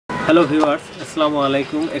Hello viewers, আসসালামু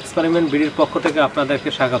আলাইকুম। Experiment বিডির পক্ষ থেকে আপনাদেরকে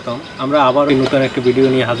স্বাগতম। আমরা আবার নতুন একটি ভিডিও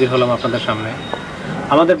নিয়ে হাজির হলাম আপনাদের সামনে।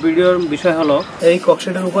 আমাদের ভিডিওর বিষয় হলো এই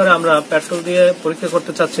ককশিটের উপরে আমরা পেট্রোল দিয়ে পরীক্ষা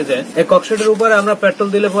করতে চাচ্ছি যে এই ককশিটের উপরে আমরা পেট্রোল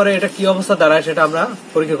দিলে পরে এটা কি অবস্থা দাঁড়ায় সেটা আমরা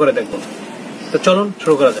পরীক্ষা করে দেখব। তো চলুন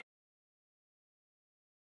শুরু করা যাক।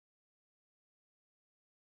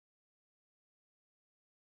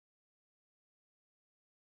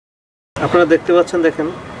 আপনারা দেখতে পাচ্ছেন, দেখেন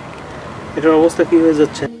এটার অবস্থা কি হয়ে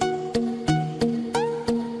যাচ্ছে।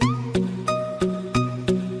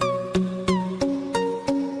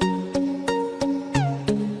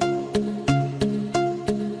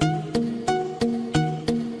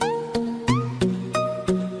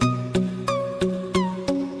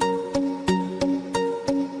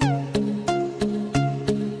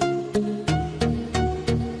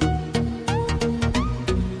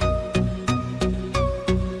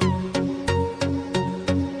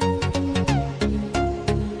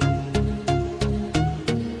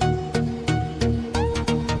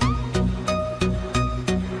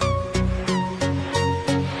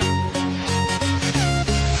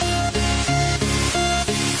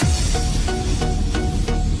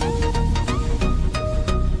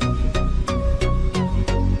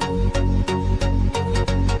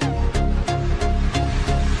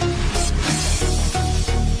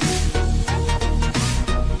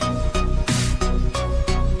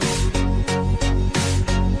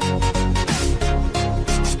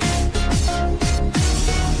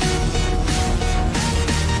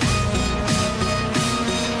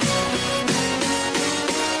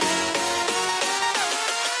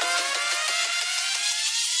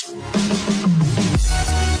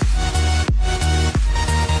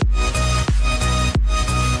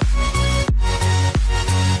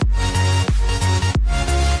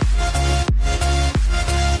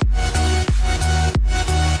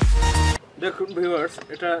 দেখুন ভিউয়ার্স,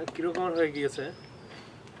 এটা কিরকম হয়ে গিয়েছে,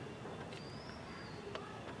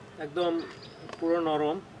 একদম পুরো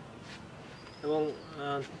নরম এবং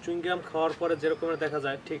চুইংগাম খাওয়ার পরে যেরকম দেখা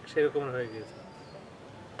যায় ঠিক সেরকম হয়ে গিয়েছে।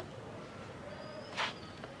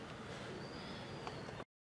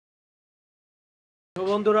 তো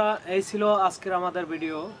বন্ধুরা, এই ছিল আজকের আমাদের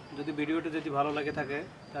ভিডিও। ভিডিওটি যদি ভালো লাগে থাকে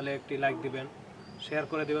তাহলে একটি লাইক দিবেন, শেয়ার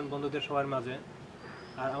করে দিবেন বন্ধুদের সবার মাঝে।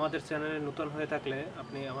 আর আমাদের চ্যানেলে নতুন হয়ে থাকলে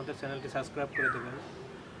আপনি আমাদের চ্যানেলটি সাবস্ক্রাইব করে দেবেন।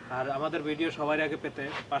 আর আমাদের ভিডিও সবার আগে পেতে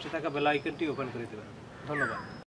পাশে থাকা বেল আইকনটি ওপেন করে দেবেন। ধন্যবাদ।